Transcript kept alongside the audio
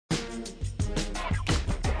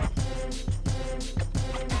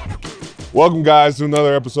Welcome, guys, to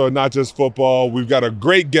another episode of Not Just Football. We've got a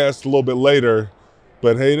great guest a little bit later,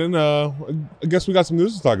 but Hayden, I guess we got some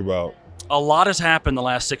news to talk about. A lot has happened the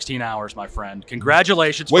last 16 hours, my friend.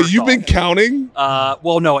 Congratulations. Wait, you've been counting?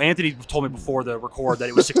 Well, no, Anthony told me before the record that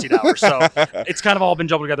it was 16 hours, so it's kind of all been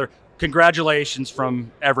jumbled together. Congratulations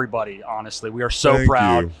from everybody, honestly. We are so Thank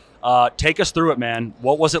proud. you. Take us through it, man.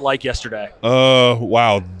 What was it like yesterday?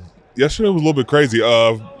 Wow. Yesterday was a little bit crazy.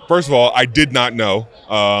 First of all, I did not know.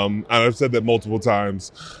 And I've said that multiple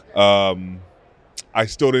times. I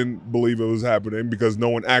still didn't believe it was happening because no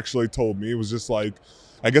one actually told me. It was just like,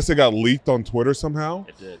 I guess it got leaked on Twitter somehow.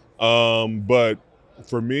 It did. But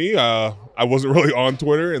for me, I wasn't really on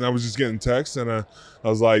Twitter, and I was just getting texts, and I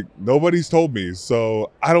was like, nobody's told me,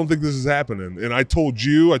 so I don't think this is happening. And I told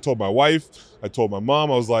you, I told my wife, I told my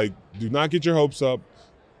mom, I was like, do not get your hopes up.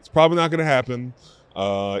 It's probably not going to happen.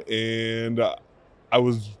 And I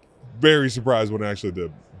was very surprised when it actually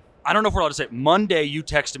did. I don't know if we're allowed to say it. Monday, you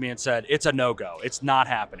texted me and said, it's a no-go. It's not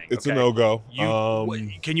happening. It's okay? a no-go.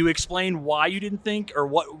 Can you explain why you didn't think, or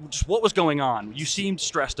what was going on? You seemed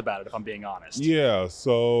stressed about it, if I'm being honest. Yeah,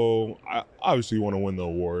 so I obviously want to win the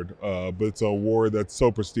award, but it's an award that's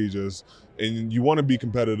so prestigious, and you want to be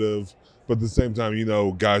competitive, but at the same time, you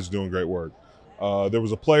know, guys are doing great work. There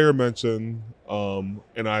was a player mentioned, and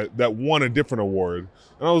that won a different award,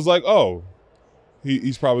 and I was like, oh,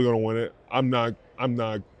 he's probably going to win it. I'm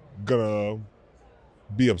not gonna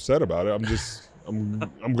be upset about it. I'm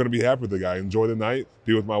gonna be happy with the guy, enjoy the night,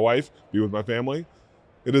 be with my wife, be with my family.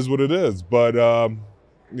 It is what it is. But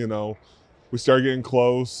you know, we started getting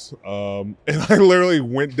close, and I literally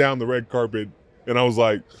went down the red carpet, and I was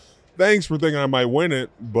like, thanks for thinking I might win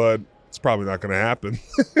it, but it's probably not gonna happen.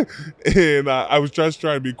 And I was just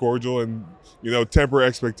trying to be cordial and, you know, temper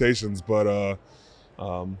expectations, but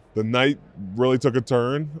the night really took a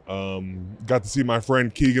turn. Got to see my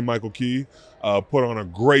friend Keegan-Michael Key put on a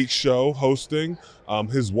great show hosting.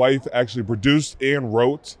 His wife actually produced and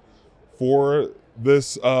wrote for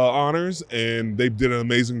this honors, and they did an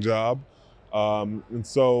amazing job. And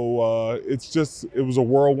so it was a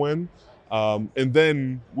whirlwind. And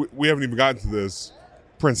then we haven't even gotten to this.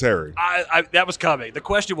 Prince Harry. That was coming. The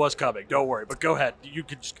question was coming. Don't worry, but go ahead. You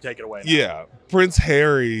could just take it away now. Yeah, Prince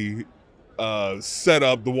Harry set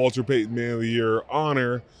up the Walter Payton Man of the Year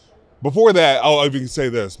honor. Before that, I'll even say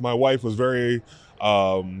this. My wife was very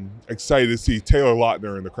excited to see Taylor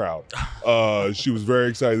Lautner in the crowd. She was very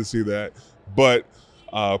excited to see that. But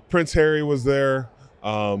Prince Harry was there.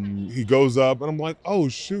 He goes up, and I'm like, oh,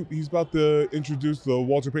 shoot, he's about to introduce the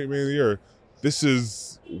Walter Payton Man of the Year. This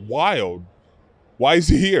is wild. Why is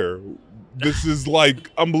he here? This is,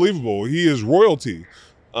 like, unbelievable. He is royalty.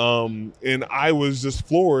 And I was just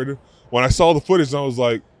floored when I saw the footage, and I was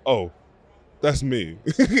like, oh, that's me.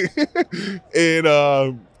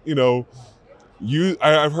 And, you know,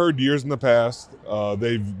 I've heard years in the past,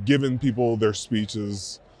 they've given people their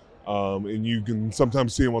speeches, and you can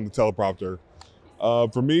sometimes see them on the teleprompter.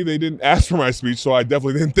 For me, they didn't ask for my speech, so I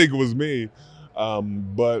definitely didn't think it was me.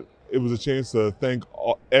 But it was a chance to thank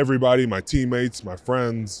everybody, my teammates, my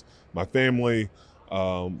friends, my family,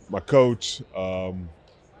 my coach,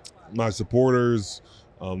 my supporters,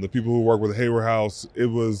 the people who work with the Heyward House. It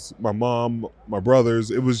was my mom, my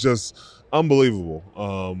brothers. It was just unbelievable.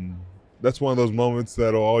 That's one of those moments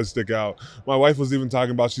that'll always stick out. My wife was even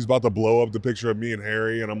talking about she's about to blow up the picture of me and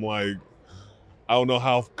Harry, and I'm like, I don't know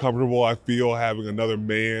how comfortable I feel having another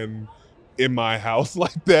man in my house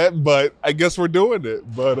like that, but I guess we're doing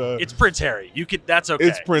it. But it's Prince Harry. That's okay.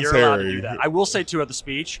 It's Prince You're allowed Harry. to do that. I will say too, at the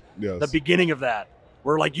speech, yes. The beginning of that,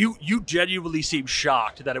 where like you genuinely seemed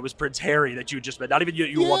shocked that it was Prince Harry that you had just met. Not even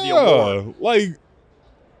you won the award. Like,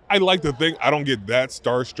 I like to think I don't get that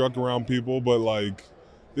starstruck around people, but like,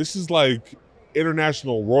 this is like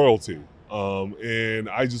international royalty, and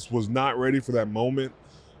I just was not ready for that moment.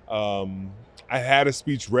 I had a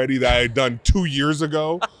speech ready that I had done 2 years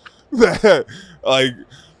ago. That like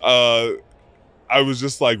I was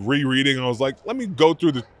just like rereading. I was like, let me go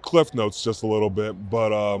through the cliff notes just a little bit.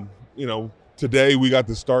 But you know, today we got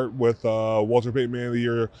to start with Walter Payton Man of the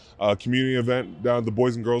Year community event down at the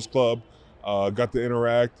Boys and Girls Club. Got to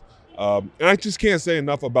interact, and I just can't say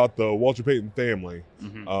enough about the Walter Payton family.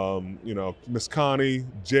 Mm-hmm. You know, Miss Connie,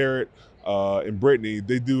 Jarrett, and Brittany.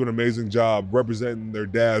 They do an amazing job representing their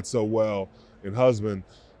dad so well and husband.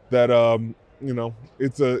 That you know,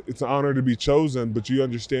 it's an honor to be chosen, but you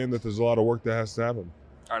understand that there's a lot of work that has to happen.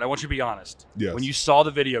 All right, I want you to be honest. Yes. When you saw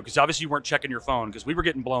the video, because obviously you weren't checking your phone because we were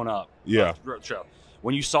getting blown up. Yeah. Show.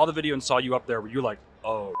 When you saw the video and saw you up there, were you like,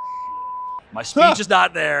 oh, my speech is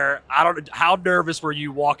not there? I don't. How nervous were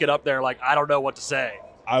you walking up there? Like, I don't know what to say.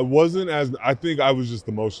 I think I was just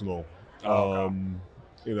emotional.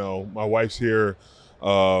 Okay. My wife's here.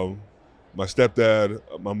 Um, my stepdad,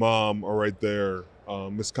 my mom are right there.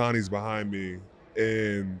 Miss Connie's behind me,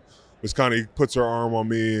 and Miss Connie puts her arm on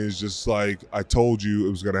me and is just like, "I told you it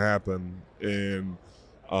was going to happen." And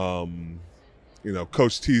um,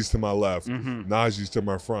 Coach T's to my left, Mm-hmm. Najee's to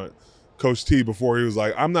my front. Coach T, before he was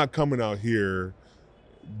like, "I'm not coming out here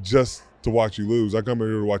just to watch you lose. I come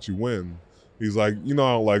here to watch you win." He's like, I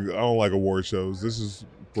don't like award shows. This is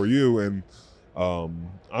for you, and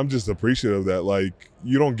I'm just appreciative that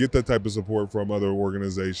you don't get that type of support from other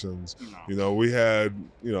organizations. No. We had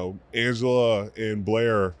Angela and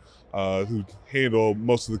Blair who handle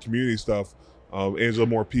most of the community stuff. Angela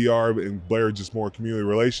more PR and Blair just more community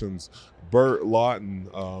relations. Bert Lawton,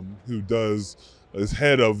 who is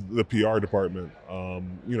head of the PR department.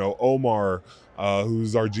 Omar,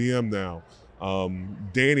 who's our GM now.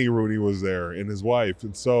 Danny Rooney was there and his wife,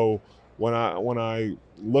 and so when I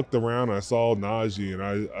looked around, I saw Najee,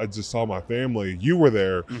 and I just saw my family. You were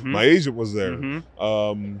there. Mm-hmm. My agent was there.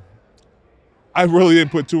 Mm-hmm. I really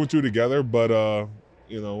didn't put two and two together, but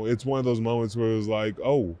it's one of those moments where it was like,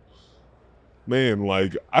 oh man,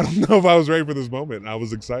 I don't know if I was ready for this moment. I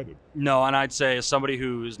was excited. No, and I'd say as somebody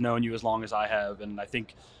who's known you as long as I have, and I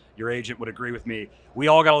think your agent would agree with me, we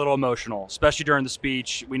all got a little emotional, especially during the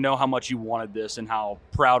speech. We know how much you wanted this and how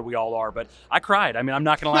proud we all are, but I cried. I mean, I'm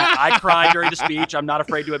not going to lie. I cried during the speech. I'm not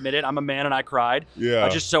afraid to admit it. I'm a man and I cried. Yeah.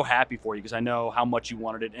 I'm just so happy for you because I know how much you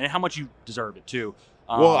wanted it and how much you deserve it too.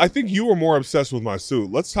 Well, I think you were more obsessed with my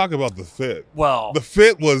suit. Let's talk about the fit. Well, the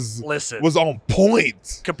fit was on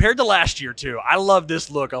point. Compared to last year, too. I love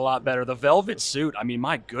this look a lot better. The velvet suit, I mean,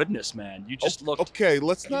 my goodness, man. You just looked... Okay,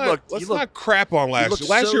 let's not crap on last year.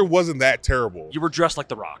 Last year wasn't that terrible. You were dressed like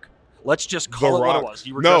The Rock. Let's just call it what it was.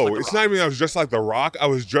 You were dressed like The Rock. It's not even I was dressed like The Rock. I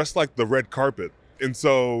was dressed like the red carpet. And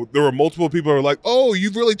so there were multiple people who were like, oh,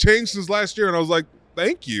 you've really changed since last year. And I was like,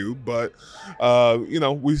 thank you, but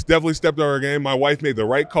we definitely stepped up our game. My wife made the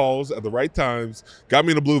right calls at the right times, got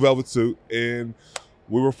me in a blue velvet suit, and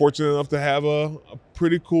we were fortunate enough to have a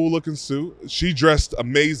pretty cool looking suit. She dressed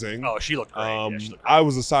amazing. Oh, she looked great. Yeah, she looked great. I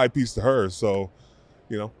was a side piece to her, so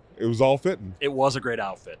it was all fitting. It was a great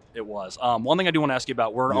outfit. It was. One thing I do want to ask you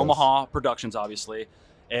about, we're Omaha Productions, obviously,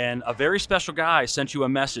 and a very special guy sent you a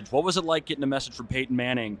message. What was it like getting a message from Payton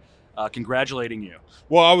Manning congratulating you?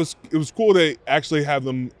 Well, it was cool to actually have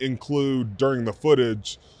them include during the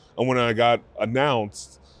footage, and when I got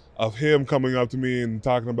announced, of him coming up to me and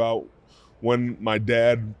talking about when my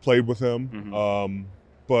dad played with him. Mm-hmm.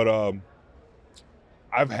 But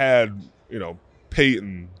I've had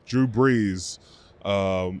Payton, Drew Brees,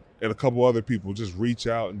 and a couple other people just reach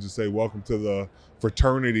out and just say welcome to the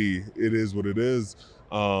fraternity. It is what it is.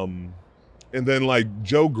 And then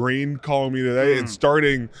Joe Green calling me today and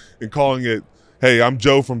starting and calling it, hey, I'm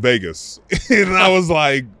Joe from Vegas. And I was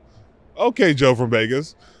like, okay, Joe from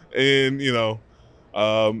Vegas. And,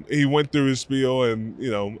 he went through his spiel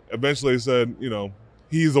and, eventually said,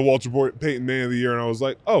 he's the Walter Payton Man of the Year. And I was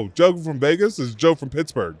like, oh, Joe from Vegas is Joe from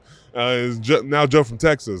Pittsburgh. Now Joe from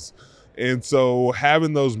Texas. And so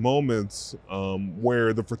having those moments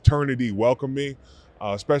where the fraternity welcomed me,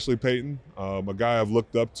 especially Payton, a guy I've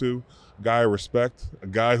looked up to, a guy I respect, a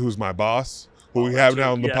guy who's my boss, who we haven't had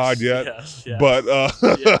on the pod yet. Yes. But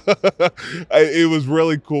it was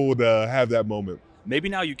really cool to have that moment. Maybe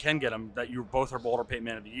now you can get him, that you both are Walter Payton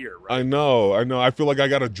Man of the Year, right? I know. I feel like I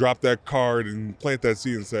got to drop that card and plant that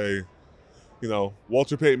seed and say,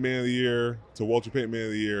 Walter Payton Man of the Year to Walter Payton Man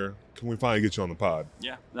of the Year. Can we finally get you on the pod?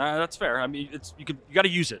 Yeah, that's fair. I mean, you got to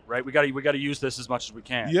use it, right? We got to use this as much as we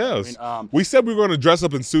can. Yes. I mean, we said we were going to dress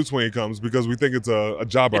up in suits when he comes because we think it's a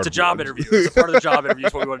job. It's a job interview. It's a part of the job interview.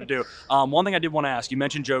 Is what we want to do. One thing I did want to ask. You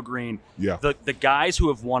mentioned Joe Green. Yeah. The guys who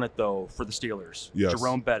have won it though for the Steelers. Yes.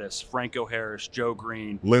 Jerome Bettis, Franco Harris, Joe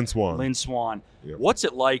Green, Lynn Swan. Yep. What's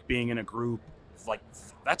it like being in a group like?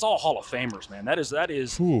 That's all Hall of Famers, man. That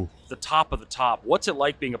is Ooh. the top of the top. What's it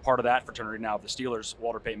like being a part of that fraternity now of the Steelers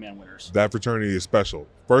Walter Payton Man winners? That fraternity is special.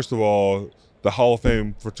 First of all, the Hall of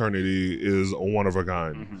Fame fraternity is a one of a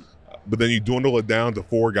kind. Mm-hmm. But then you dwindle it down to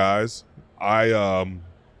 4 guys. I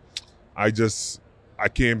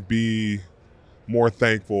can't be more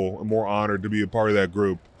thankful and more honored to be a part of that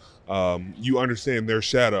group. You understand their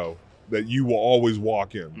shadow that you will always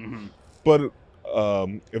walk in. Mm-hmm. But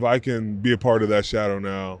if I can be a part of that shadow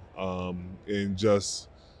now and just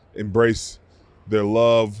embrace their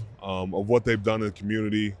love of what they've done in the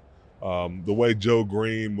community, the way Joe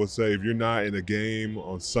Green would say, if you're not in a game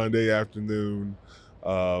on Sunday afternoon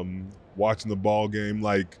watching the ball game,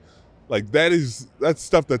 like Like that's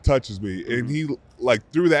stuff that touches me. And he, like,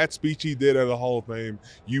 through that speech he did at the Hall of Fame,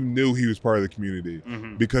 you knew he was part of the community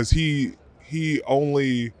because he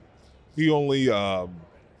only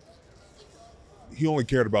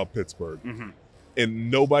cared about Pittsburgh,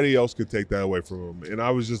 and nobody else could take that away from him. And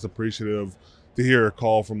I was just appreciative to hear a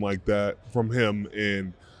call from him.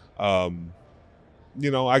 And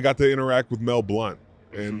I got to interact with Mel Blount,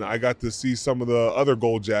 and I got to see some of the other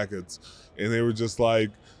Gold Jackets, and they were just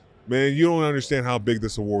like, man, you don't understand how big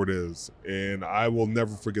this award is, and I will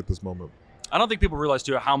never forget this moment. I don't think people realize,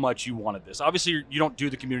 too, how much you wanted this. Obviously, you don't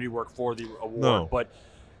do the community work for the award, but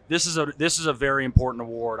this is a very important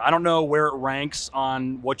award. I don't know where it ranks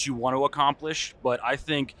on what you want to accomplish, but I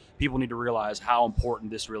think people need to realize how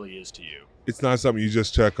important this really is to you. It's not something you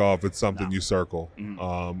just check off. It's something you circle,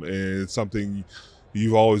 and it's something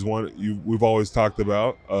you've always wanted. We've always talked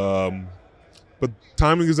about, but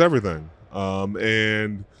timing is everything.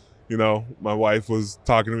 And my wife was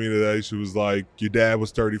talking to me today. She was like, your dad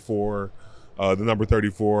was 34, the number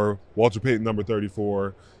 34, Walter Payton, number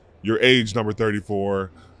 34, your age, number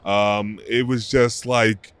 34. It was just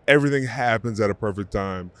like everything happens at a perfect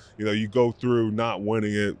time. You go through not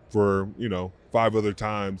winning it for, 5 other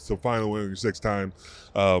times, so finally winning your 6th time.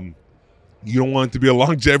 You don't want it to be a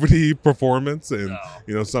longevity performance, and,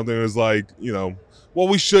 something that was like, well,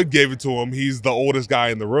 we should give it to him. He's the oldest guy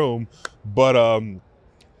in the room, but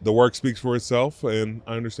the work speaks for itself, and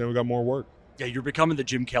I understand we got more work. Yeah, you're becoming the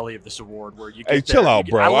Jim Kelly of this award, where you. Hey, chill out,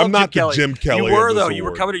 bro. I'm not the Jim Kelly. You were, of this though. award. You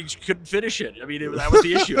were coming. You couldn't finish it. I mean, that was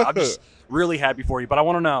the issue. I'm just really happy for you. But I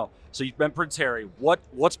want to know. So you've been Prince Harry.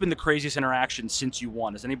 What's been the craziest interaction since you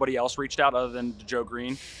won? Has anybody else reached out other than Joe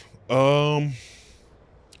Green? I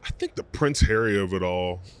think the Prince Harry of it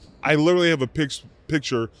all. I literally have a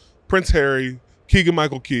picture, Prince Harry,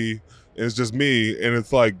 Keegan-Michael Key, and it's just me, and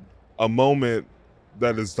it's like a moment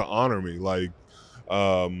that is to honor me. Like,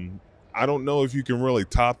 I don't know if you can really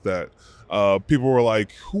top that. People were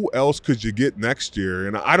like, who else could you get next year?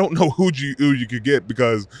 And I don't know who you could get,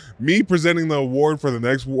 because me presenting the award for the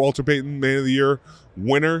next Walter Payton Man of the Year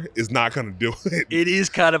winner is not going to do it. It is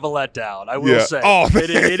kind of a letdown, I will say. Oh, I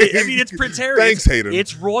mean, it's Prince Harry. Thanks, Hayden.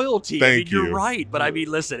 It's royalty. Thank you. You're right. But I mean,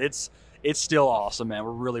 listen, it's still awesome, man.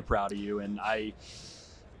 We're really proud of you. And I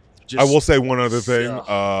will say one other thing.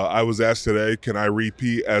 I was asked today, can I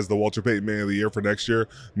repeat as the Walter Payton Man of the Year for next year?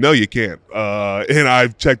 No, you can't. And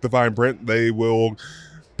I've checked the fine print. They will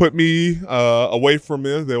put me away from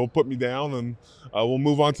it. They will put me down, and we'll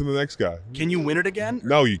move on to the next guy. Can you win it again?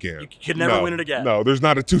 No, you can't. You can never win it again. No, there's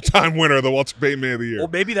not a 2-time winner of the Walter Payton Man of the Year. Well,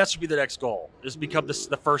 maybe that should be the next goal, is become the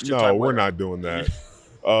first 2-time winner. No, we're not doing that.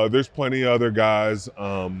 There's plenty of other guys.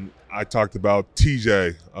 I talked about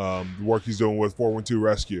TJ, the work he's doing with 412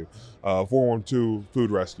 Rescue, 412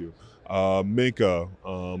 Food Rescue. Minka,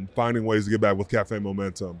 finding ways to get back with Cafe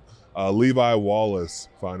Momentum. Levi Wallace,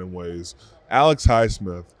 finding ways. Alex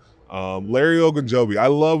Highsmith. Larry Ogunjobi. I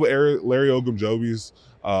love Larry Ogunjobi's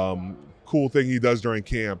cool thing he does during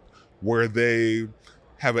camp, where they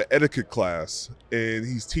have an etiquette class, and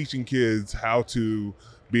he's teaching kids how to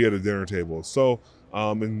be at a dinner table. So,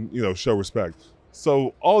 and show respect.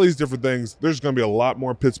 So all these different things, there's going to be a lot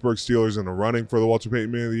more Pittsburgh Steelers in the running for the Walter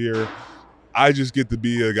Payton Man of the Year. I just get to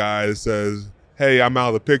be a guy that says, hey, I'm out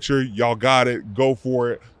of the picture. Y'all got it. Go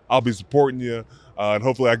for it. I'll be supporting you, and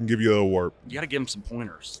hopefully I can give you the award. You got to give them some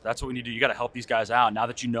pointers. That's what we need to do. You got to help these guys out now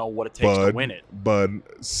that you know what it takes to win it. But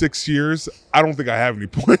 6 years, I don't think I have any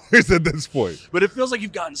pointers at this point. But it feels like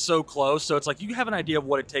you've gotten so close. So it's like you have an idea of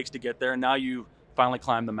what it takes to get there, and now you finally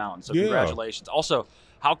climbed the mountain. So congratulations. Also,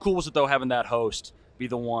 how cool was it, though, having that host be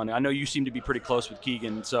the one? I know you seem to be pretty close with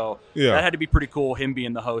Keegan, so that had to be pretty cool, him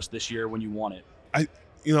being the host this year when you won it. I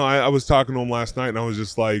was talking to him last night, and I was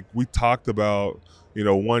just like, we talked about,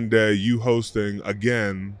 one day you hosting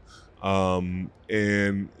again, and,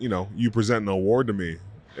 you presenting the award to me.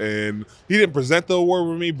 And he didn't present the award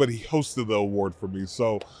with me, but he hosted the award for me.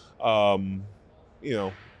 So,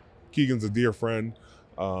 Keegan's a dear friend,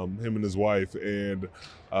 him and his wife, and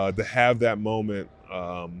to have that moment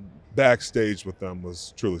backstage with them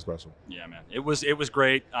was truly special. Yeah, man. It was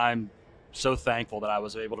great. I'm so thankful that I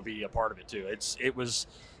was able to be a part of it too. It was,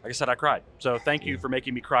 like I said, I cried. So thank you for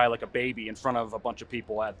making me cry like a baby in front of a bunch of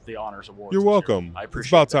people at the Honors Awards. You're welcome. I appreciate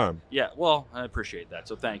It's about that. time. Yeah, well, I appreciate that.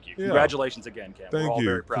 So thank you. Yeah. Congratulations again, Cam. Thank We're all you.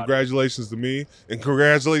 very proud. Congratulations to me, and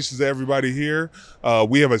congratulations to everybody here.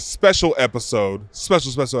 We have a special episode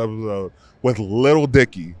with Little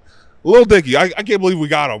Dicky. Little Dicky. I can't believe we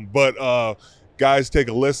got him, but Guys, take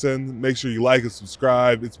a listen. Make sure you like and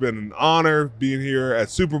subscribe. It's been an honor being here at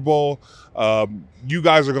Super Bowl. You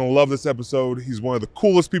guys are going to love this episode. He's one of the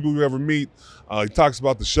coolest people you ever meet. He talks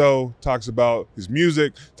about the show, talks about his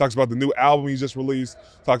music, talks about the new album he just released,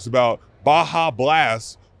 talks about Baja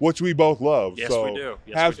Blast, which we both love. Yes, so we do.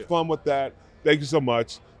 Yes, have we do. fun with that. Thank you so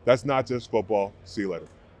much. That's Not Just Football. See you later.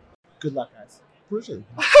 Good luck, guys. Appreciate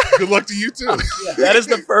it. Good luck to you, too. Yeah. That is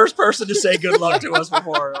the first person to say good luck to us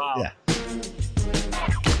before. Wow. Yeah.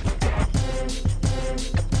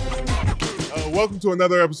 Welcome to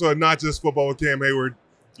another episode of Not Just Football with Cam Heyward.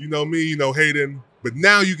 You know me, you know Hayden, but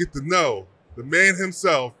now you get to know the man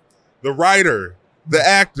himself, the writer, the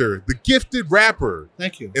actor, the gifted rapper,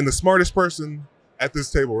 Thank you. and the smartest person at this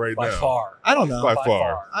table right By now. far. I don't know. By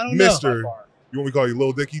far. I don't know. Mr. By far. You want me to call you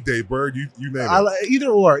Lil Dicky, Dave Bird? You name it. Either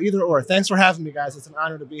or. Thanks for having me, guys. It's an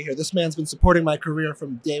honor to be here. This man's been supporting my career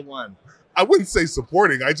from day one. I wouldn't say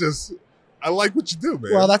supporting. I like what you do,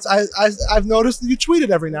 man. Well, I've noticed that you tweet it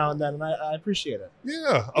every now and then, and I appreciate it.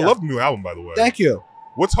 Yeah. I Yeah. love the new album, by the way. Thank you.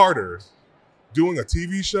 What's harder, doing a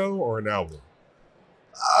TV show or an album?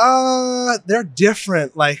 They're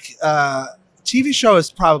different. Like, TV show is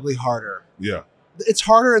probably harder. Yeah. It's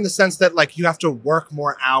harder in the sense that like you have to work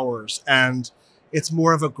more hours and it's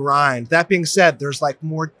more of a grind. That being said, there's like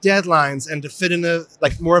more deadlines and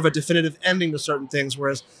more of a definitive ending to certain things,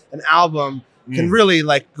 whereas an album can really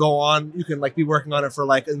like go on. You can like be working on it for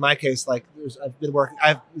like, in my case, like it's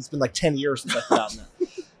been like 10 years since I put out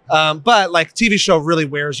now. But like TV show really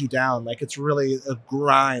wears you down. Like it's really a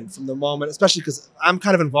grind from the moment, especially because I'm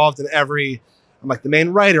kind of involved in I'm like the main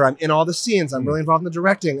writer. I'm in all the scenes. I'm really involved in the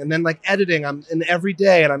directing, and then like editing. I'm in every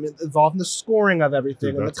day, and I'm involved in the scoring of everything.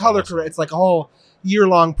 Dude, and the that's color awesome. correct. It's like a whole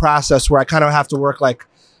year-long process where I kind of have to work like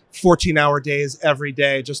 14-hour days every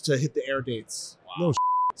day just to hit the air dates. No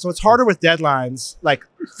So it's harder with deadlines, like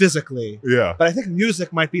physically. Yeah. But I think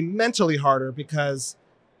music might be mentally harder because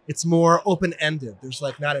it's more open-ended. There's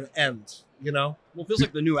like not an end, you know? Well, it feels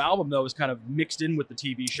like the new album, though, is kind of mixed in with the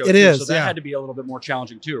TV show. It too, is, So that yeah. had to be a little bit more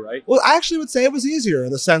challenging, too, right? Well, I actually would say it was easier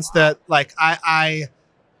in the sense that like I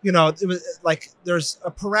you know, it was like there's a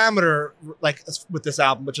parameter like with this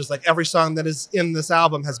album, which is like every song that is in this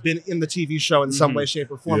album has been in the TV show in some way, shape,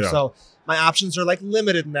 or form. Yeah. So my options are like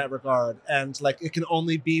limited in that regard, and like it can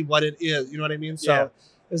only be what it is. You know what I mean? So Yeah. it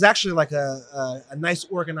was actually like a nice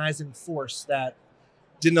organizing force that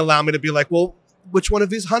didn't allow me to be like, well, which one of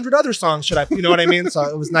these 100 other songs should I? You know what I mean? So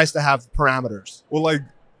it was nice to have parameters. Well, like,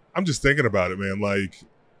 I'm just thinking about it, man. Like,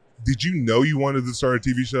 did you know you wanted to start a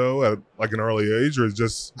TV show at like an early age, or is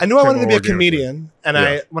just? I knew I wanted to be a organically? comedian, and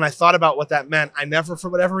Yeah. when I thought about what that meant, I never, for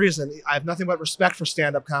whatever reason, I have nothing but respect for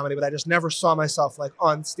stand-up comedy, but I just never saw myself like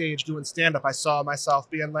on stage doing stand-up. I saw myself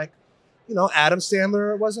being like, you know, Adam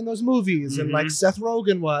Sandler was in those movies, and like Seth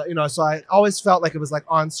Rogen was, you know. So I always felt like it was like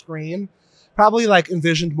on screen. Probably like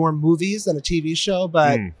envisioned more movies than a TV show,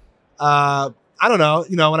 but I don't know.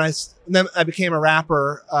 You know, and then I became a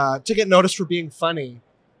rapper to get noticed for being funny.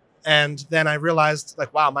 And then I realized,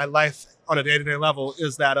 like, wow, my life on a day-to-day level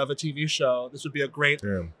is that of a TV show. This would be a great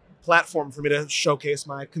platform for me to showcase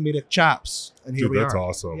my comedic chops. And here Dude, we are. that's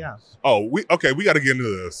awesome. Yeah. Oh, we got to get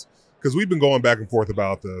into this because we've been going back and forth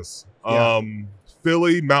about this. Yeah.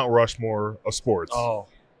 Philly, Mount Rushmore of sports. Oh,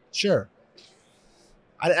 Sure.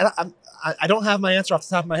 I don't have my answer off the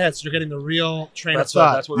top of my head, so you're getting the real train of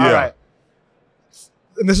thought. that's what. Yeah. All right.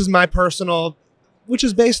 And this is my personal, which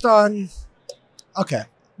is based on, okay,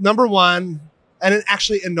 number one, and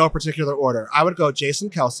actually in no particular order, I would go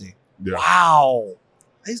Jason Kelsey. Yeah. Wow.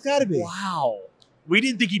 He's got to be. Wow. We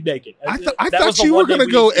didn't think he'd make it. I That thought was the you were one thing going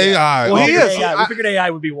to go yeah. AI. Well, he is. AI. We figured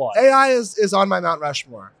AI would be one. AI is on my Mount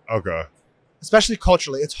Rushmore, Okay. especially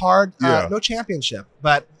culturally. It's hard. Yeah. No championship,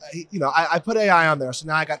 but you know, I put AI on there, so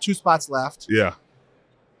now I got 2 spots left. Yeah.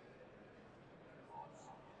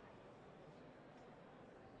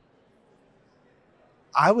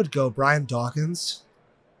 I would go Brian Dawkins.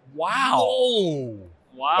 Wow. Oh.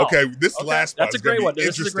 Wow. Okay, this Okay, last spot that's a is gonna great be one.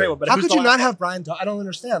 This is a great interesting. one. But How who's could the you last not one? have Brian Dawkins? I don't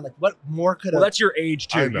understand. Like, what more could Well, have that's your age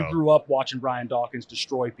I too. know. You grew up watching Brian Dawkins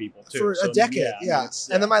destroy people too for So, a decade? I mean, Yeah. it's-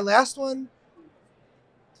 And then my last one,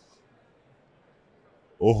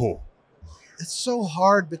 Oh. it's so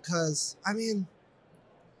hard because I mean,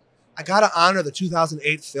 I gotta honor the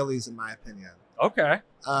 2008 Phillies in my opinion. okay.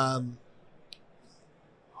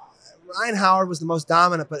 Ryan Howard was the most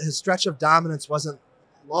dominant, but his stretch of dominance wasn't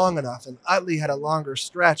long enough. And Utley had a longer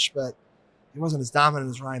stretch, but he wasn't as dominant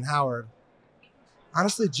as Ryan Howard.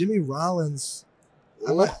 Honestly, Jimmy Rollins.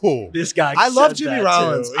 Oh. This guy. I love said Jimmy that,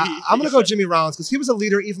 Rollins. too. I'm going to go Jimmy Rollins because he was a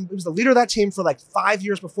leader. He was the leader of that team for like 5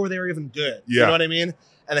 years before they were even good. You Yeah. know what I mean?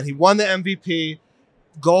 And then he won the MVP,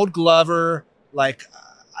 Gold Glover, Like,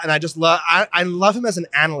 and I just I love him as an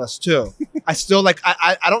analyst too. I still like,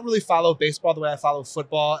 I don't really follow baseball the way I follow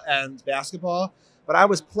football and basketball, but I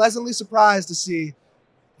was pleasantly surprised to see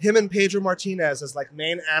him and Pedro Martinez as like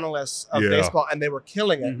main analysts of baseball, and they were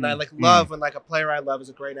killing it. And I like love when like a player I love is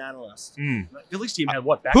a great analyst. Phillies team had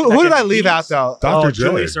what? Who did I leave out though? Dr. J.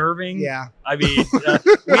 Julius Irving. Yeah, I mean,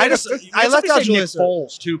 I left out Julius Nick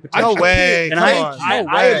Foles too. No way. And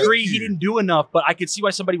I agree he didn't do enough, but I could see why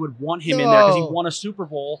somebody would want him in there because he won a Super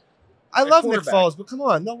Bowl. I love Nick Foles, but come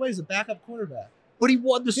on, no way, he's a backup quarterback. But he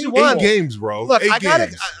won the Super Bowl. 8 games, bro. Look, 8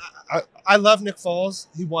 games. I love Nick Foles.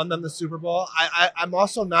 He won them the Super Bowl. I'm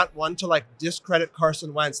also not one to like discredit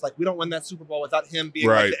Carson Wentz. Like we don't win that Super Bowl without him being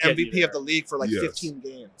like the MVP of the league for like 15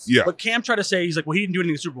 games. Yeah. But Cam tried to say he's like, well, he didn't do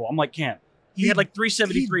anything in the Super Bowl. I'm like, Cam, he had like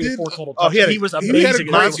 373 and 4 total touchdowns. He was amazing. He had a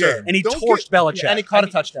great game. And he torched Belichick. And he caught a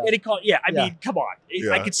touchdown. And he caught, I mean, come on.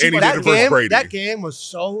 Yeah. I could see that game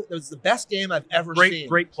was it was the best game I've ever seen.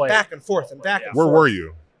 Great play. Back and forth and back and forth. Where were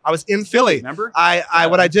you? I was in Philly. Remember?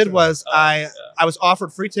 What I did was I was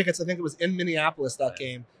offered free tickets. I think it was in Minneapolis that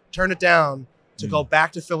game. Turned it down to go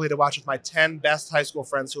back to Philly to watch with my 10 best high school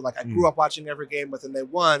friends who like I grew up watching every game with, and they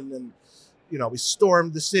won. And we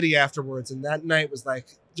stormed the city afterwards. And that night was like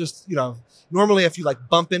just normally if you like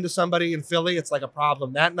bump into somebody in Philly, it's like a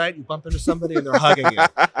problem. That night you bump into somebody and they're hugging you.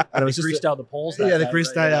 And it was greased out the poles. They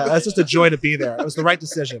greased out. It was just a joy to be there. It was the right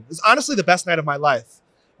decision. It was honestly the best night of my life.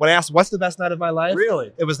 When I asked what's the best night of my life,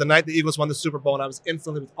 really, it was the night the Eagles won the Super Bowl, and I was in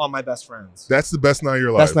Philly with all my best friends. That's the best night of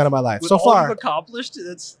your life. Best night of my life with so all far. you've accomplished.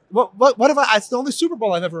 It's what have I? It's the only Super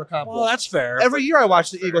Bowl I've ever accomplished. Well, that's fair. Every year I watch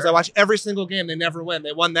the Eagles. I watch every single game. They never win.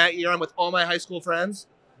 They won that year. I'm with all my high school friends.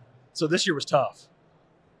 So this year was tough.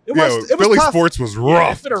 It was Philly tough. sports was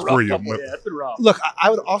rough, it's been a rough for you. it's been rough. Look, I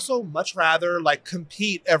would also much rather like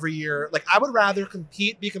compete every year. Like I would rather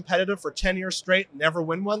be competitive for 10 years straight, and never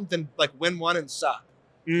win one, than like win one and suck.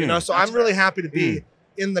 So I'm really happy to be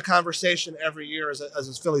in the conversation every year as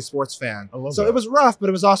a Philly sports fan. So it was rough, but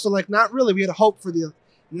it was also like not really. We had hope for the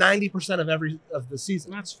 90% of the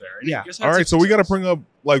season. That's fair. Yeah. All right, so we got to bring up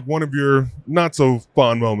like one of your not so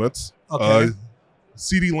fond moments. Okay.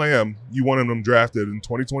 CeeDee Lamb, you wanted him drafted in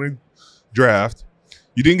 2020 draft.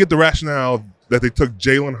 You didn't get the rationale that they took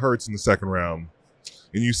Jalen Hurts in the second round,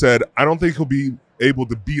 and you said, "I don't think he'll be able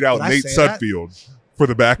to beat out Nate Sudfeld for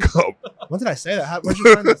the backup." When did I say that? Where'd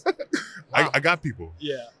you find this? Wow. I got people.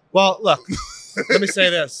 Yeah. Well, look, let me say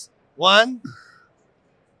this. 1,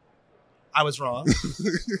 I was wrong.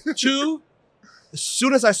 2, as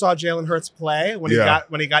soon as I saw Jalen Hurts play, when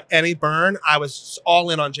he got any burn, I was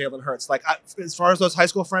all in on Jalen Hurts. Like as far as those high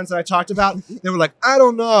school friends that I talked about, they were like, "I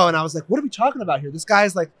don't know," and I was like, "What are we talking about here? This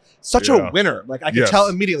guy's like such a winner." Like I could tell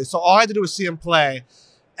immediately. So all I had to do was see him play,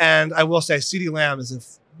 and I will say, CeeDee Lamb is a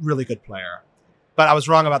really good player. But I was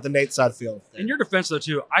wrong about the Nate Sudfeld thing. In your defense, though,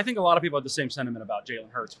 too, I think a lot of people had the same sentiment about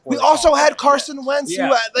Jalen Hurts. We also had Carson Wentz, who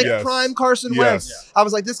had prime Carson Wentz. Yeah. I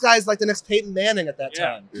was like, this guy's like the next Payton Manning at that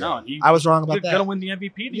time. No, I was wrong about that. He was going to win the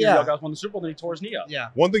MVP the year the guys won the Super Bowl, then he tore his knee up. Yeah.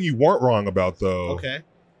 One thing you weren't wrong about, though,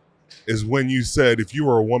 is when you said if you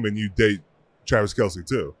were a woman, you'd date Travis Kelce,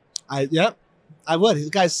 too. I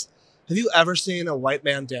would. Guys, have you ever seen a white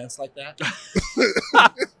man dance like that?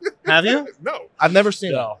 Have you? No. I've never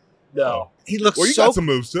seen it. No. He looks you got some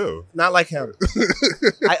moves too. Not like him.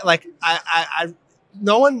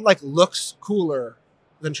 No one like looks cooler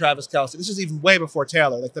than Travis Kelce. This is even way before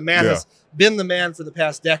Taylor. Like the man has been the man for the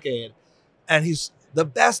past decade, and he's the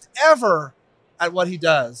best ever at what he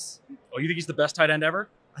does. Oh, you think he's the best tight end ever?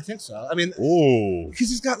 I think so. I mean, because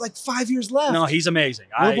he's got like 5 years left. No, he's amazing.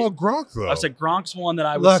 What about Gronk though? I said Gronk's one that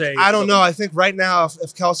I would say. I don't know. I think right now,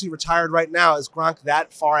 if Kelce retired right now, is Gronk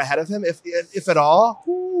that far ahead of him? If at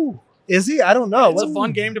all? Is he? I don't know. It's a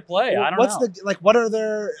fun game to play. I don't know. What are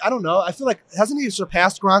their? I don't know. I feel like hasn't he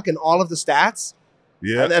surpassed Gronk in all of the stats?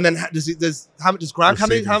 Yeah. And then does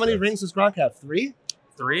Gronk? How many rings does Gronk have? 3?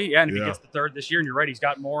 3, and if he gets the 3rd this year, and you're right, he's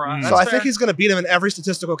got more on. So I think he's going to beat him in every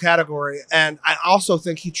statistical category, and I also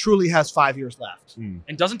think he truly has 5 years left.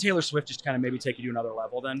 And doesn't Taylor Swift just kind of maybe take you to another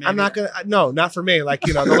level? Then maybe? I'm not going to. No, not for me. Like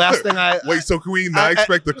the last thing I wait. So can we not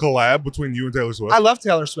expect a collab between you and Taylor Swift? I love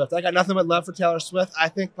Taylor Swift. I got nothing but love for Taylor Swift. I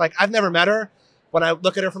think I've never met her. When I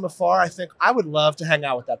look at her from afar, I think I would love to hang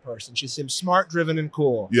out with that person. She seems smart, driven, and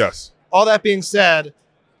cool. Yes. All that being said,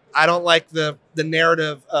 I don't like the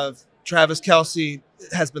narrative of Travis Kelce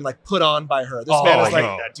has been like put on by her. This man is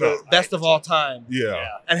like the best of all time. Yeah.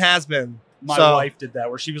 And has been. My wife did that,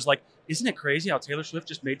 where she was like, "Isn't it crazy how Taylor Swift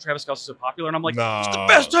just made Travis Kelce so popular?" And I'm like, Nah. "He's the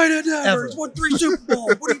best tight end ever. He's won 3 Super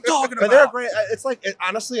Bowls. What are you talking about?" But they're great. It's like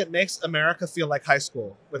honestly, it makes America feel like high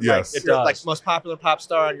school with Yes. like It your does. like most popular pop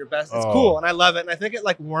star and your best. It's Oh. cool, and I love it, and I think it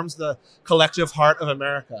like warms the collective heart of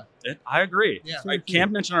America. I agree. Yeah. Right,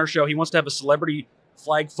 Cam mentioned on our show he wants to have a celebrity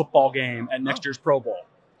flag football game at next year's Pro Bowl,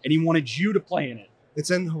 and he wanted you to play in it. It's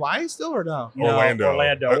in Hawaii still or no? No, Orlando.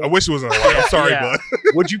 Orlando. I wish it was in Hawaii. I'm sorry, Yeah.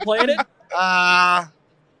 but Would you play in it?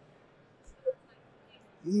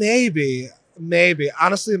 Maybe.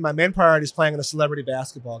 Honestly, my main priority is playing in a celebrity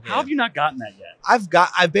basketball game. How have you not gotten that yet?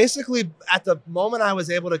 I basically, at the moment I was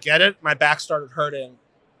able to get it, my back started hurting.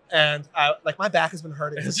 And my back has been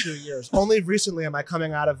hurting for 2 years. Only recently am I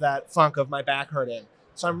coming out of that funk of my back hurting.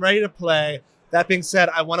 So I'm ready to play. That being said,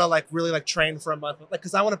 I want to really train for a month,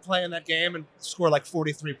 because I want to play in that game and score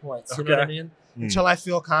 43 points. You know what I mean? Until I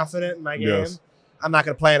feel confident in my game, Yes. I'm not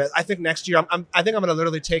going to play in it. I think next year, I think I'm going to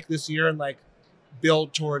literally take this year and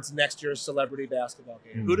build towards next year's celebrity basketball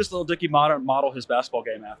game. Who does little Dicky model his basketball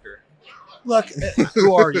game after? Look,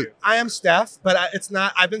 Who are you? I am Steph, but it's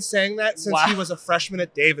not. I've been saying that since Wow. he was a freshman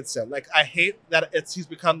at Davidson. I hate that he's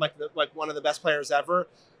become one of the best players ever.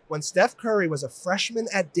 When Steph Curry was a freshman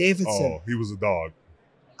at Davidson, he was a dog.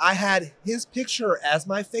 I had his picture as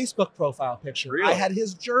my Facebook profile picture. Really? I had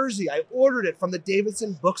his jersey. I ordered it from the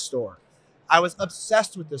Davidson bookstore. I was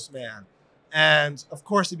obsessed with this man. And of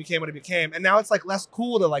course he became what he became. And now it's less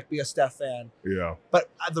cool to be a Steph fan. Yeah. But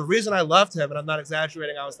the reason I loved him, and I'm not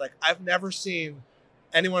exaggerating, I was I've never seen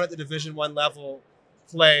anyone at the Division I level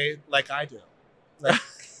play like I do.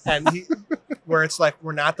 And where it's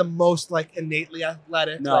we're not the most innately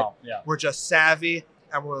athletic. No, yeah. We're just savvy,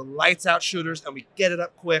 and we're lights out shooters, and we get it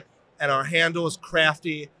up quick, and our handle is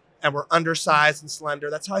crafty, and we're undersized and slender.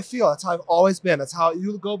 That's how I feel. That's how I've always been. That's how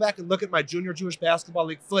you go back and look at my Junior Jewish Basketball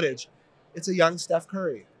League footage. It's a young Steph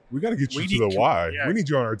Curry. We got to get you We to need the to- Y. yeah. We need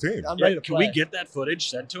you on our team. I'm Yeah, ready to can play. we get that footage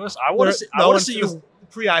sent to us? I want to see you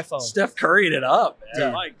pre-iPhone. Steph Currying it up. Man.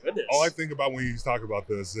 Dude, My goodness. All I think about when he's talking about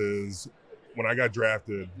this is when I got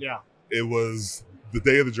drafted, Yeah. it was the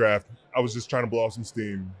day of the draft. I was just trying to blow off some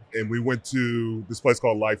steam, and we went to this place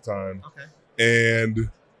called Lifetime. Okay. And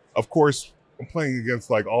of course, I'm playing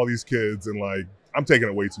against all these kids, and I'm taking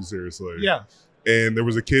it way too seriously. Yeah. And there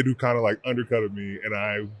was a kid who kind of undercutted me, and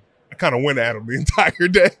I kind of went at him the entire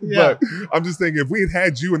day. Yeah. But I'm just thinking, if we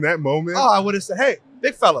had you in that moment, Oh, I would have said, "Hey,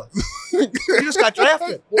 big fella, you just got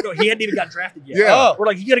drafted." Well, no, he hadn't even got drafted yet. Yeah. Oh.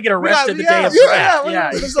 We're you got to get arrested the Yeah, day of yeah, draft. yeah,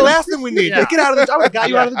 Yeah, This is the last thing we need. Yeah. Get out of the. I would have got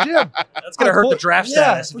you out of the gym. that's going to hurt the draft Yeah,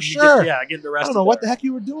 status. for if you sure. get arrested. I don't know what the there. heck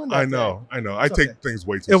you were doing. That I day. know. I It's take okay. things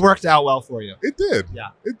way too It worked seriously. out well for you. It did. Yeah.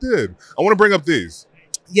 It did. I want to bring up these.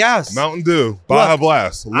 Yes. Mountain Dew, Baja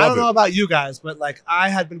Blast. I Love don't know it. about you guys, but I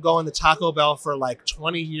had been going to Taco Bell for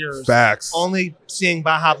 20 years. Facts. Only seeing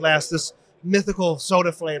Baja Blast, this mythical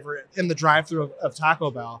soda flavor, in the drive-thru of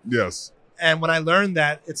Taco Bell. Yes. And when I learned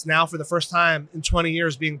that it's now for the first time in 20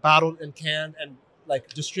 years being bottled and canned and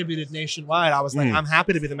distributed nationwide, I was I'm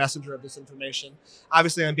happy to be the messenger of this information.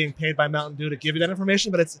 Obviously, I'm being paid by Mountain Dew to give you that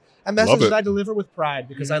information, but it's a message Love it. that I deliver with pride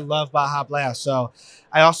because I love Baja Blast. So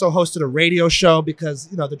I also hosted a radio show because,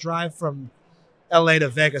 the drive from LA to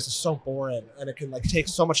Vegas is so boring and it can take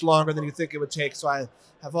so much longer than you think it would take. So I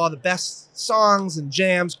have all the best songs and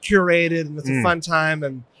jams curated, and it's a fun time.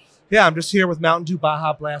 And yeah, I'm just here with Mountain Dew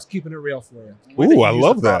Baja Blast, keeping it real for you. Ooh, I Use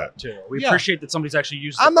love the that. product, too. We Yeah. appreciate that somebody's actually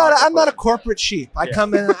used. I'm not a corporate sheep. I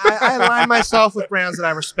come in, I align myself with brands that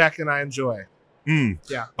I respect and I enjoy.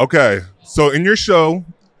 Yeah. Okay. So in your show,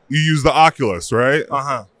 you use the Oculus, right?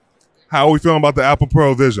 Uh-huh. How are we feeling about the Apple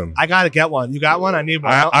Pro Vision? I got to get one. You got one? I need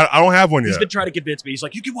one. I don't have one He's yet. been trying to convince me. He's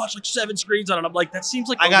like, you can watch 7 screens on it. I'm like, that seems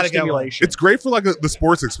like I gotta get one. overstimulation. It's great for the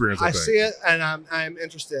sports experience, I I think. see it and I'm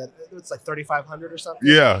interested. It's $3,500 or something.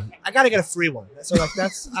 Yeah. I got to get a free one. So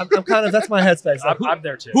that's I'm kind of that's my headspace. I'm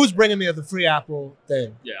there too. Who's bringing me the free Apple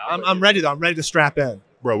thing? Yeah, I'm ready though. I'm ready to strap in.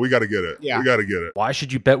 Bro, we got to get it. Yeah. We got to get it. Why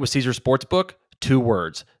should you bet with Caesars Sportsbook? 2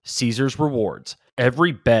 words: Caesars Rewards.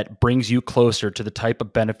 Every bet brings you closer to the type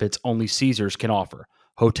of benefits only Caesars can offer: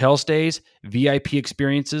 hotel stays, VIP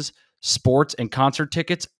experiences, sports and concert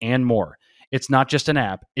tickets, and more. It's not just an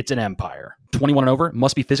app, it's an empire. 21 and over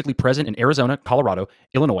must be physically present in Arizona, Colorado,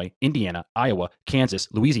 Illinois, Indiana, Iowa, Kansas,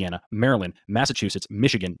 Louisiana, Maryland, Massachusetts,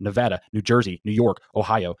 Michigan, Nevada, New Jersey, New York,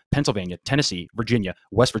 Ohio, Pennsylvania, Tennessee, Virginia,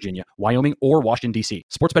 West Virginia, Wyoming, or Washington, D.C.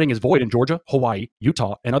 Sports betting is void in Georgia, Hawaii,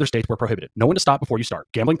 Utah, and other states where prohibited. Know when to stop before you start.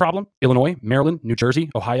 Gambling problem? Illinois, Maryland, New Jersey,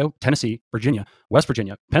 Ohio, Tennessee, Virginia, West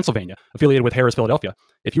Virginia, Pennsylvania, affiliated with Harris, Philadelphia.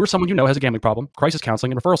 If you or someone you know has a gambling problem, crisis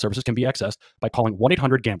counseling and referral services can be accessed by calling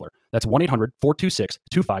 1-800-GAMBLER. That's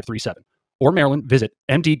 1-800-426-2537. or Maryland, visit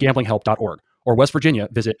mdgamblinghelp.org, or West Virginia,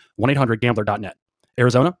 visit 1-800-GAMBLER.net.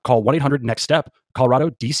 Arizona, call 1-800-NEXT-STEP. Colorado,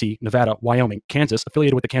 D.C., Nevada, Wyoming, Kansas,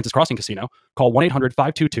 affiliated with the Kansas Crossing Casino, call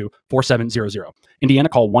 1-800-522-4700. Indiana,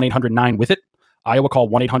 call 1-800-9-WITH-IT. Iowa, call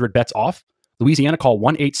 1-800-BETS-OFF. Louisiana, call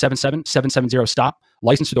 1-877-770-STOP.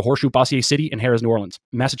 Licensed to the Horseshoe, Bossier City, and Harrah's, New Orleans.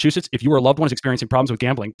 Massachusetts, if you or a loved one is experiencing problems with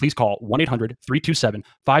gambling, please call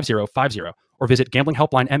 1-800-327-5050 or visit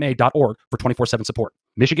gamblinghelplinema.org for 24/7 support.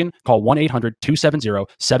 Michigan, call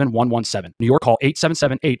 1-800-270-7117. New York, call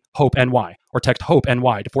 877-8-HOPE-NY or text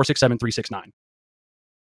HOPE-NY to 467-369.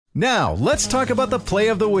 Now, let's talk about the play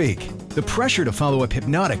of the week. The pressure to follow up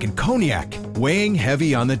Hypnotic and Cognac, weighing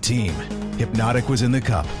heavy on the team. Hypnotic was in the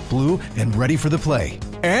cup, blue, and ready for the play.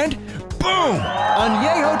 And boom!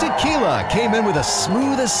 Añejo Tequila came in with a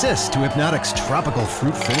smooth assist to Hypnotic's tropical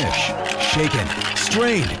fruit finish. Shaken,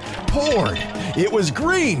 strained, poured. It was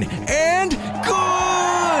green and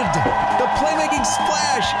good! The playmaking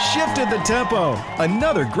splash shifted the tempo.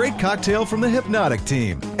 Another great cocktail from the Hypnotic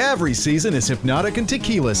team. Every season is Hypnotic and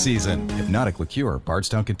Tequila season. Hypnotic Liqueur,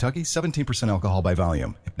 Bardstown, Kentucky, 17% alcohol by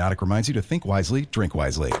volume. Hypnotic reminds you to think wisely, drink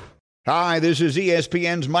wisely. Hi, this is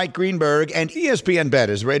ESPN's Mike Greenberg, and ESPN Bet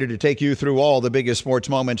is ready to take you through all the biggest sports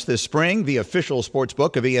moments this spring. The official sports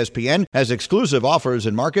book of ESPN has exclusive offers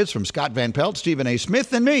and markets from Scott Van Pelt, Stephen A.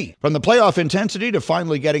 Smith, and me. From the playoff intensity to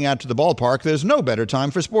finally getting out to the ballpark, there's no better time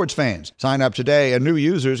for sports fans. Sign up today, and new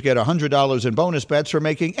users get $100 in bonus bets for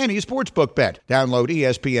making any sportsbook bet. Download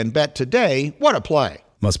ESPN Bet today. What a play.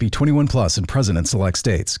 Must be 21 plus and present in select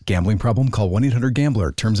states. Gambling problem? Call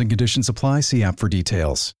 1-800-GAMBLER. Terms and conditions apply. See app for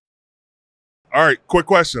details. All right, quick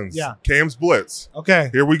questions. Yeah. Cam's Blitz. Okay.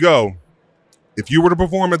 Here we go. If you were to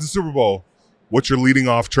perform at the Super Bowl, what's your leading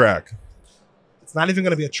off track? It's not even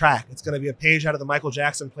going to be a track. It's going to be a page out of the Michael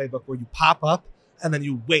Jackson playbook where you pop up and then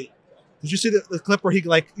you wait. Did you see the clip where he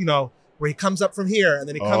where he comes up from here and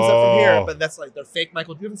then he comes up from here, but that's like they're fake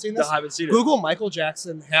Michael. You haven't seen this? No, I haven't seen it. Google Michael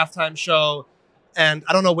Jackson halftime show, and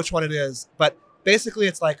I don't know which one it is, but basically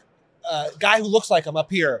it's like a guy who looks like him up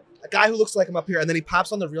here, and then he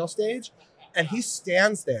pops on the real stage, and he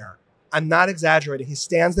stands there. I'm not exaggerating. He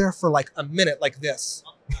stands there for like a minute like this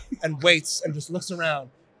and waits and just looks around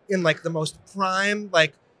in like the most prime,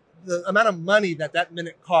 like the amount of money that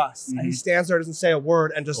minute costs. Mm-hmm. And he stands there, doesn't say a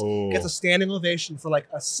word, and just gets a standing ovation for like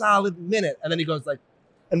a solid minute. And then he goes like,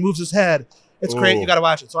 and moves his head. It's great. You got to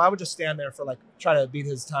watch it. So I would just stand there for like, try to beat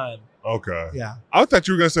his time. Okay. Yeah. I thought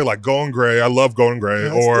you were going to say like Going Gray. I love Going Gray.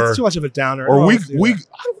 No, or it's too much of a downer. Or I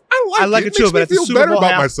I like it too, makes but me it's a feel Super better Bowl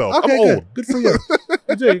about half. myself. Okay, I'm good. old. Good for you.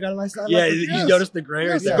 You do. You got a nice time. Yeah, you noticed the gray.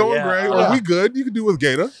 Yes, Yeah, Going Gray. yeah. Or we good? You can do with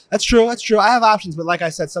Gator. That's true. I have options, but like I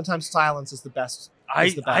said, sometimes silence is the best.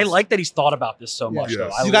 I like that he's thought about this so much. Yes. Though.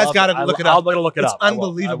 I You guys love got it. to look it up. I'm going to look it It's up. I will.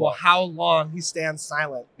 unbelievable how long he stands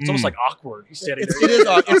silent. It's almost like awkward. He's standing It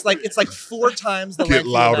there. is. It's like 4 times the Get length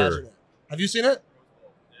you louder. imagine it. Have you seen it?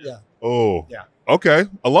 Yeah. Oh. Yeah. Okay.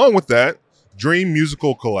 Along with that, dream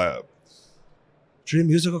musical collab. Dream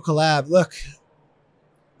musical collab. Look,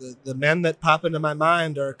 the men that pop into my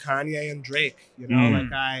mind are Kanye and Drake. You know,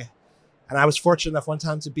 I was fortunate enough one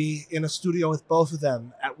time to be in a studio with both of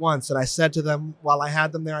them at once. And I said to them while I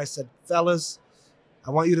had them there, I said, fellas,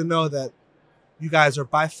 I want you to know that you guys are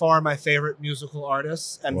by far my favorite musical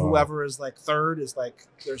artists. And whoever is like third is like,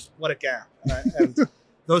 what a gap. Right? And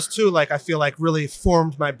those two, like, I feel like really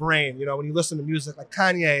formed my brain. You know, when you listen to music, like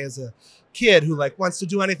Kanye is a kid who like wants to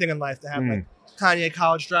do anything in life, to have like Kanye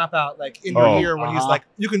College Dropout like in your ear when he's like,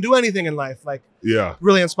 you can do anything in life. Like, yeah,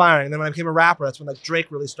 really inspiring. And then when I became a rapper, that's when like Drake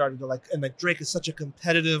really started to like, and like Drake is such a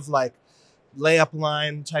competitive like layup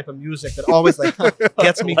line type of music that always like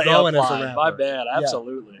gets me going as a rapper. My bad.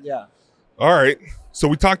 Absolutely. Yeah. All right. So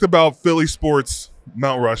we talked about Philly sports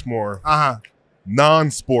Mount Rushmore.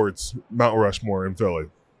 Non-sports Mount Rushmore in Philly.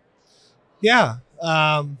 Yeah.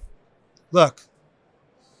 Look,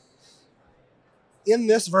 in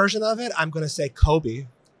this version of it, I'm going to say Kobe.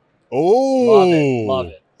 Oh. Love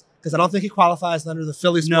it. Because I don't think he qualifies under the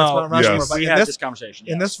Philly sports Mount Rushmore. Yes. But We in had this this conversation.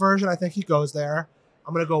 in this version, I think he goes there.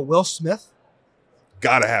 I'm going to go Will Smith.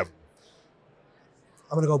 Gotta have him.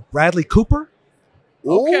 I'm going to go Bradley Cooper.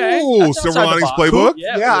 Okay. Oh, That's outside the Silverlinings box. playbook.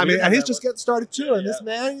 Yeah, I mean, and he's just getting started too. And this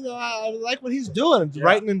man, you know, I like what he's doing,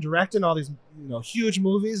 writing and directing all these, you know, huge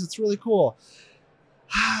movies. It's really cool.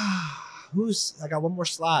 I got one more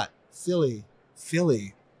slot. Philly.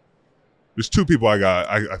 There's 2 people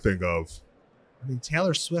I think of. I mean,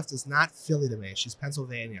 Taylor Swift is not Philly to me. She's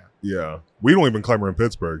Pennsylvania. Yeah. We don't even claim her in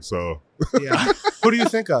Pittsburgh, so. Yeah. Who do you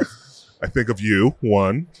think of? I think of you,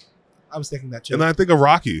 one. I was thinking that too. And then I think of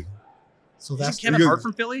Rocky. So that's Kevin Hart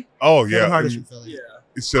from Philly? Oh, Kevin yeah. Hart is from Philly.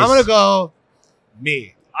 It's just, I'm going to go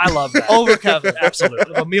me. I love that. Over Kevin.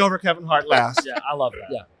 Absolutely. Well, me over Kevin Hart last. Yeah, I love that.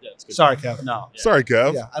 Yeah. it's good. Sorry, Kevin. No. Yeah. Sorry,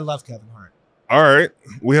 Kev. Yeah, I love Kevin Hart. All right.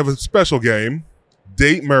 We have a special game.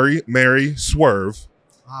 Date, marry, swerve.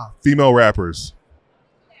 Wow. Female rappers.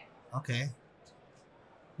 Okay.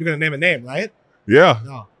 You're going to name a name, right? Yeah.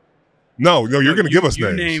 No. No, you're going to give us you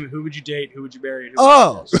names. Name who would you date, who would you marry, and who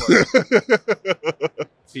Oh.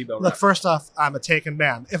 female Look, rapper. First off, I'm a taken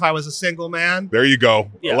man. If I was a single man, There you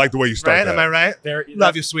go. Yeah. I like the way you start right? that. Am I right? Very,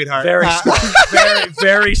 Love you, sweetheart. Very smart.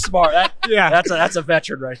 very smart. Yeah. That's a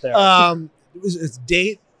veteran right there. It's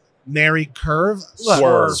date, marry, curve. Look,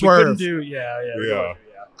 Swerve. We Swerve. couldn't do. Yeah.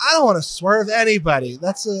 I don't want to swerve anybody.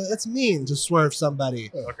 That's mean to swerve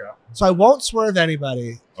somebody. Okay. So I won't swerve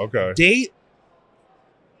anybody. Okay. Date.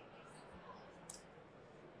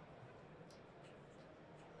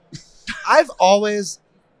 I've always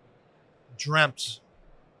dreamt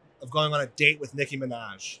of going on a date with Nicki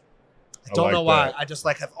Minaj. I don't like know why. that. I just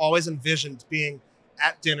have always envisioned being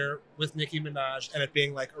at dinner with Nicki Minaj and it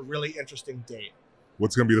being like a really interesting date.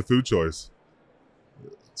 What's going to be the food choice?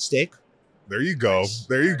 Steak? There you go. Nice.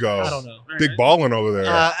 There you go. I don't know. Big ballin' over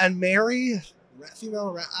there. And marry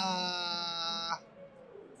female.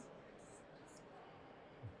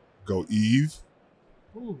 Go Eve.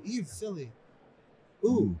 Ooh, Eve Philly.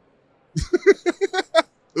 Ooh,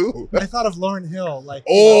 Ooh. I thought of Lauren Hill. Like,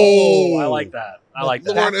 Oh, I like that. I like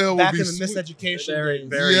that. Lauren Hill would back be in the sweet. miseducation Very, days.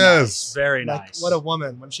 very Yes. nice. Very Like, nice. what a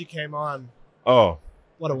woman when she came on. Oh,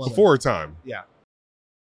 What a woman. before her time. Yeah.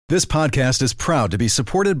 This podcast is proud to be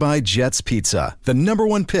supported by Jets Pizza, the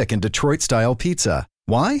 #1 pick in Detroit-style pizza.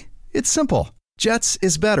 Why? It's simple. Jets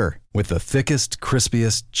is better. With the thickest,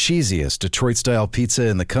 crispiest, cheesiest Detroit-style pizza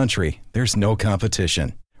in the country, there's no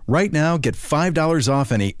competition. Right now, get $5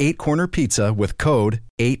 off any 8-corner pizza with code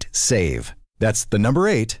 8SAVE. That's the number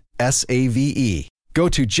 8, SAVE. Go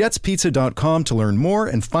to jetspizza.com to learn more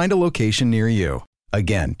and find a location near you.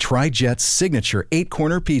 Again, try Jet's signature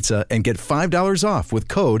 8-corner pizza and get $5 off with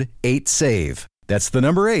code 8SAVE. That's the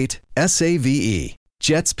number 8, SAVE.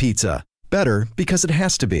 Jet's Pizza. Better because it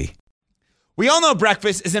has to be. We all know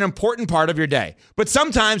breakfast is an important part of your day, but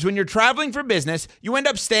sometimes when you're traveling for business, you end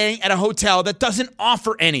up staying at a hotel that doesn't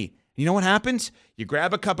offer any. You know what happens? You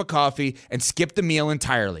grab a cup of coffee and skip the meal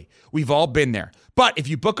entirely. We've all been there. But if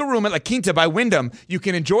you book a room at La Quinta by Wyndham, you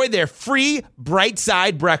can enjoy their free Bright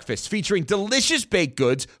Side breakfast featuring delicious baked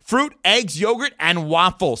goods, fruit, eggs, yogurt, and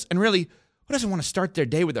waffles. And really, who doesn't want to start their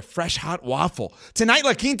day with a fresh, hot waffle? Tonight,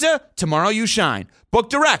 La Quinta, tomorrow you shine. Book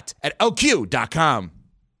direct at lq.com.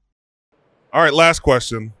 All right, last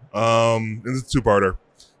question. And this is a two-parter.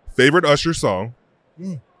 Favorite Usher song?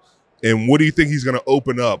 And what do you think he's going to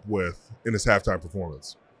open up with in his halftime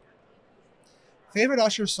performance? Favorite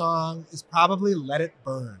Usher song is probably Let It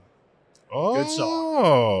Burn. Oh. Good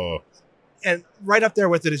song. And right up there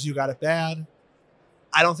with it is You Got It Bad.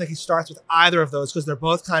 I don't think he starts with either of those because they're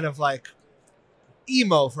both kind of like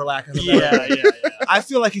emo, for lack of a better word. Yeah. I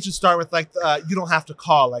feel like he should start with like You Don't Have to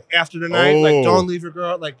Call, like After Tonight, like Oh. Don't Leave Your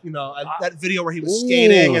Girl, like, you know, that video where he was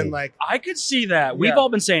skating and like. I could see that. We've Yeah. all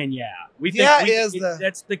been saying We think Yeah, we, is it- the-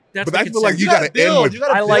 that's the But the I feel like consensus. you gotta end build. with- You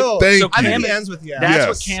gotta I like- build. Thank so I you. think Cam, he ends with that's Yes.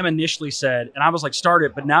 what Cam initially said, and I was like, start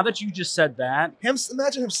it. But now that you just said that,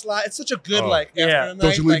 Imagine him slide. It's such a good Oh. like After Yeah. Tonight.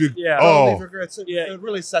 Don't you leave like, your... yeah. Don't Oh. Leave Your Girl. Yeah. It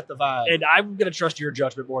really set the vibe. and I'm gonna trust your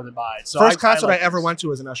judgment more than mine. So First concert I like ever this. went to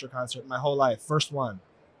was an Usher concert in my whole life. First one.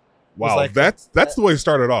 Wow, like- that's the way it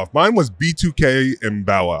started off. Mine was B2K and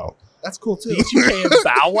Bow Wow. That's cool too. B2K and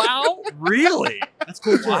Bow Wow, really? That's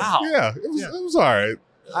cool too. Wow. Yeah, it was all right.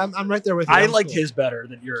 I'm right there with you. I I'm liked cool. his better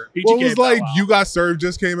than your B2K. Well, it was and Bow like Wow. You Got Served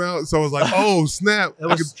just came out, so it was like, oh, snap. It I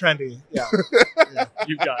was trendy. Yeah.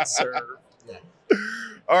 You got served.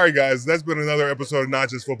 All right, guys, that's been another episode of Not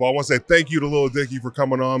Just Football. I want to say thank you to Lil Dicky for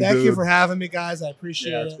coming on, Thank dude. you for having me, guys. I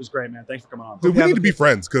appreciate Yeah, it. it was great, man. Thanks for coming on. Dude, we Have need a to be good-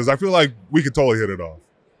 friends because I feel like we could totally hit it off.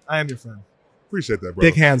 I am your friend. Appreciate that, bro.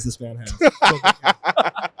 Big hands this man has.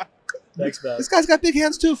 Thanks, man. This guy's got big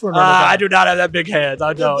hands too for another I guy. do not have that big hands.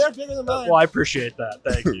 I don't. They're bigger than mine. Well, I appreciate that.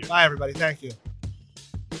 Thank you. Bye, everybody. Thank you.